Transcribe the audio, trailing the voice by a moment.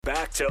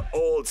Back to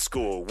old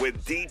school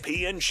with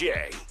DP and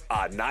J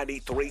on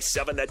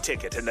 93.7 The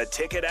Ticket and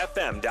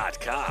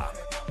theticketfm.com.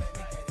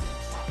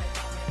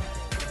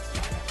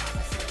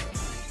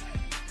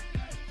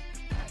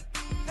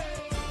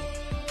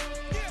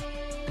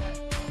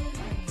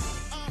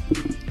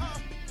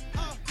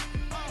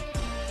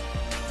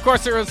 Of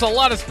course, there was a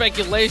lot of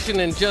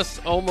speculation and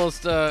just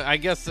almost,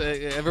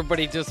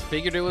 everybody just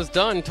figured it was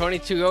done. Tony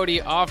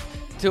Tuioti off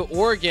to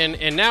Oregon,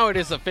 and now it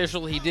is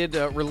official. He did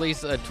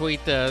release a tweet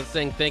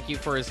saying thank you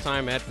for his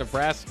time at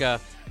Nebraska.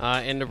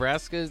 And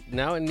Nebraska is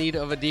now in need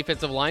of a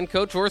defensive line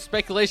coach, or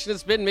speculation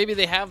has been maybe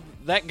they have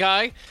that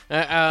guy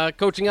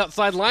coaching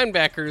outside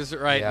linebackers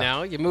right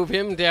now. You move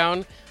him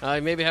down,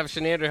 maybe have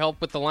Shenander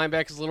help with the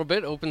linebackers a little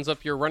bit, opens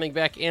up your running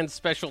back and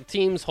special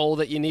teams hole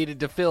that you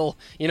needed to fill,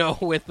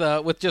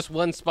 with just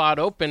one spot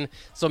open.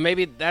 So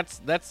maybe that's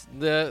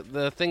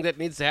the thing that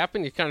needs to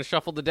happen. You kind of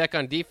shuffle the deck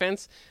on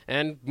defense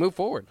and move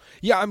forward.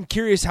 Yeah, I'm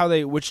curious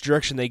which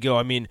direction they go.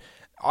 I mean,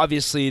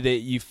 obviously that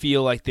you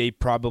feel like they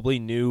probably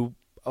knew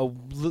a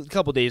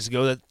couple days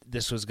ago that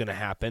this was going to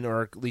happen,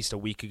 or at least a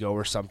week ago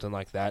or something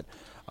like that,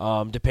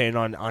 depending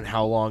on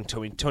how long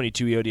Tony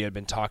Tuioti had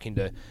been talking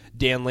to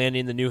Dan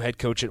Lanning, the new head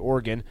coach at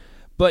Oregon.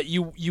 But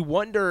you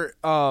wonder,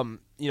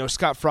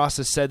 Scott Frost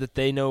has said that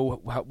they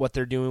know what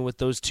they're doing with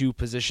those two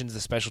positions, the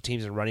special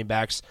teams and running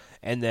backs,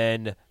 and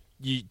then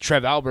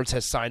Trev Alberts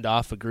has signed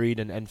off, agreed,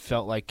 and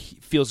felt like he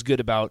feels good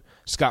about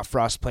Scott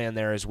Frost's plan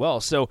there as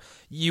well. So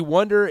you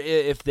wonder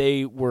if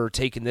they were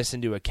taking this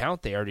into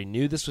account. They already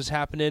knew this was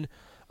happening.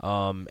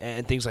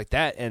 And things like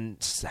that. And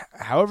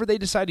however they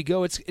decide to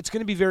go, it's going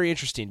to be very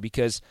interesting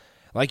because,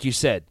 like you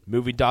said,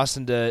 moving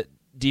Dawson to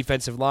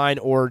defensive line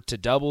or to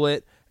double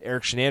it,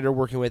 Eric Shenander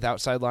working with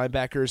outside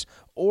linebackers,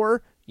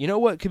 or, you know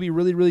what could be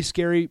really, really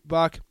scary,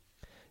 Bach,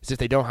 is if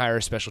they don't hire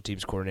a special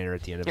teams coordinator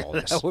at the end of all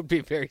this. That would be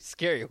very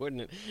scary,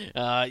 wouldn't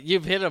it?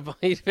 You've hit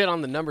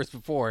on the numbers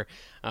before.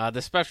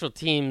 The special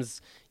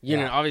teams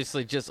unit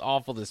obviously just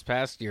awful this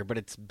past year, but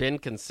it's been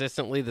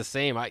consistently the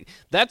same.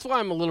 That's why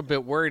I'm a little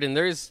bit worried, and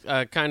there's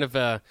kind of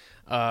a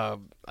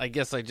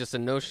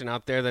notion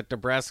out there that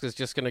Nebraska's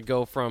just going to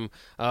go from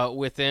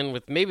within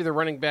with maybe the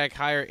running back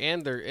hire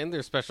and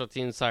their special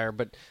teams hire,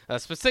 but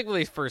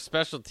specifically for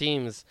special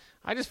teams,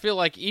 I just feel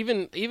like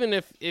even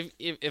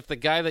if the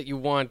guy that you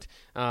want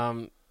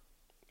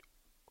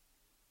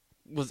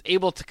was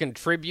able to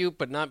contribute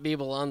but not be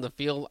able on the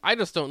field, I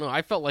just don't know.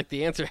 I felt like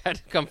the answer had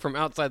to come from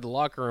outside the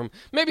locker room.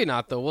 Maybe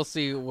not, though. We'll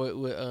see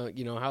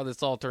how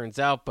this all turns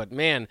out. But,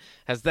 man,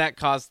 has that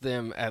cost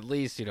them at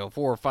least 4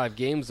 or 5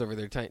 games over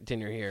their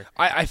tenure here.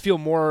 I feel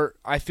more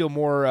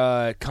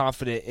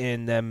confident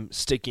in them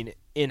sticking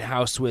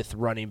in-house with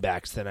running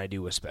backs than I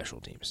do with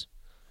special teams.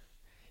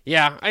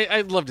 Yeah,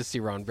 I'd love to see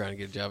Ron Brown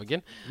get a job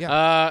again.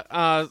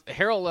 Yeah.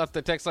 Harold left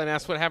the text line,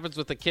 asked what happens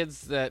with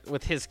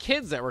his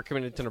kids that were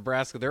committed to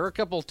Nebraska. There were a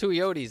couple of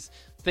Tuiotis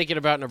thinking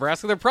about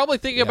Nebraska. They're probably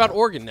thinking about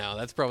Oregon now.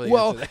 That's probably the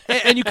answer.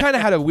 And you kind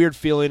of had a weird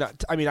feeling.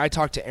 I mean, I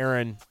talked to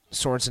Aaron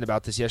Sorensen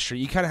about this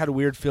yesterday. You kind of had a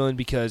weird feeling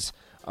because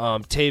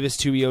Tavis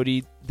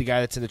Tuioti, the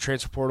guy that's in the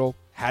transfer portal,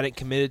 hadn't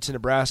committed to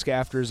Nebraska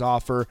after his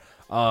offer.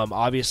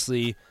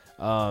 Obviously,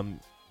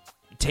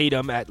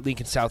 Tatum at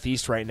Lincoln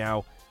Southeast right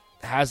now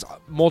has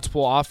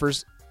multiple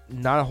offers,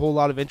 not a whole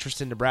lot of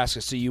interest in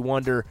Nebraska. So you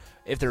wonder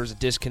if there was a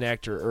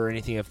disconnect or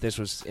anything, if this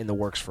was in the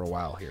works for a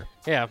while here.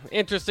 Yeah,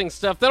 interesting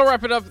stuff. That'll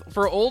wrap it up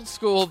for Old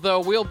School,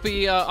 though. We'll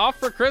be off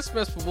for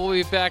Christmas, but we'll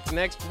be back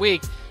next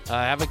week.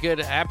 Have a good,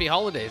 happy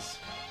holidays.